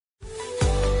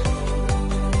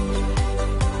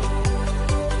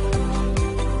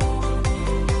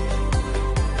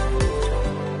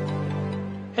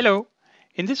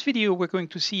In this video, we're going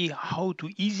to see how to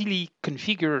easily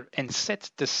configure and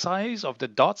set the size of the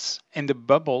dots and the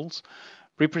bubbles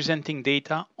representing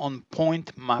data on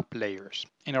point map layers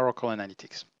in Oracle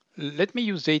Analytics. Let me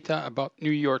use data about New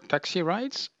York taxi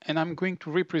rides, and I'm going to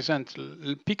represent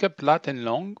pickup lat and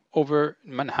long over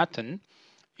Manhattan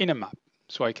in a map.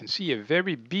 So I can see a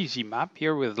very busy map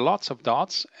here with lots of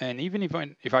dots, and even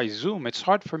if I zoom, it's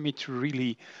hard for me to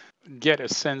really get a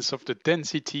sense of the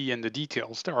density and the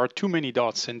details. There are too many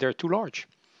dots and they're too large.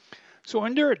 So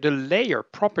under the layer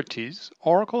properties,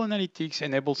 Oracle Analytics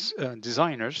enables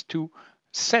designers to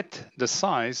set the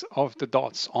size of the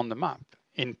dots on the map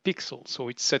in pixels. So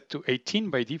it's set to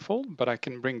 18 by default, but I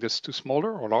can bring this to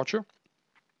smaller or larger.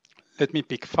 Let me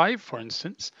pick 5, for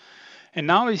instance. And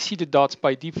now I see the dots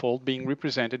by default being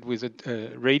represented with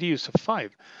a radius of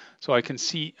 5. So I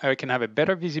can have a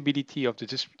better visibility of the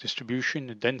distribution,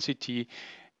 the density,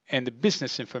 and the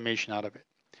business information out of it.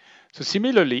 So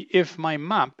similarly, if my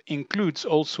map includes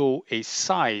also a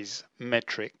size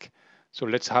metric, so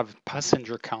let's have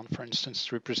passenger count, for instance,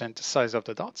 to represent the size of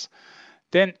the dots,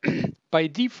 then by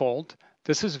default,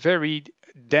 this is very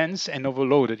dense and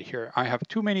overloaded here. I have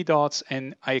too many dots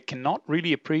and I cannot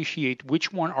really appreciate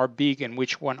which one are big and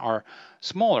which one are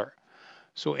smaller.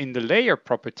 So in the layer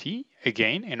property,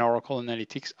 again, in Oracle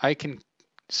Analytics, I can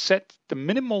set the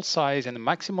minimal size and the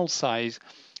maximal size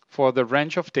for the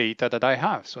range of data that I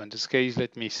have. So in this case,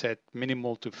 let me set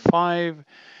minimal to 5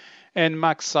 and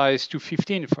max size to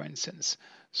 15, for instance.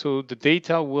 So the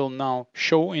data will now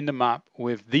show in the map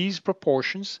with these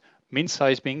proportions, min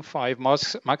size being 5,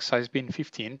 max size being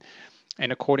 15.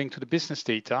 And according to the business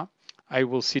data, I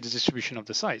will see the distribution of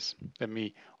the size. Let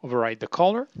me override the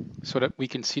color so that we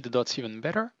can see the dots even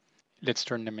better. Let's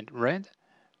turn them in red.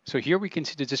 So here we can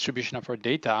see the distribution of our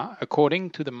data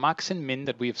according to the max and min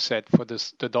that we have set for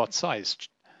the dot size.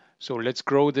 So let's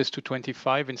grow this to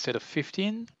 25 instead of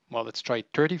 15. Well, let's try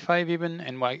 35 even,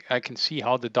 and I can see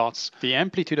how the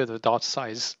amplitude of the dot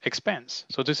size expands.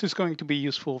 So this is going to be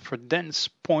useful for dense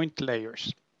point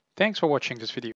layers. Thanks for watching this video.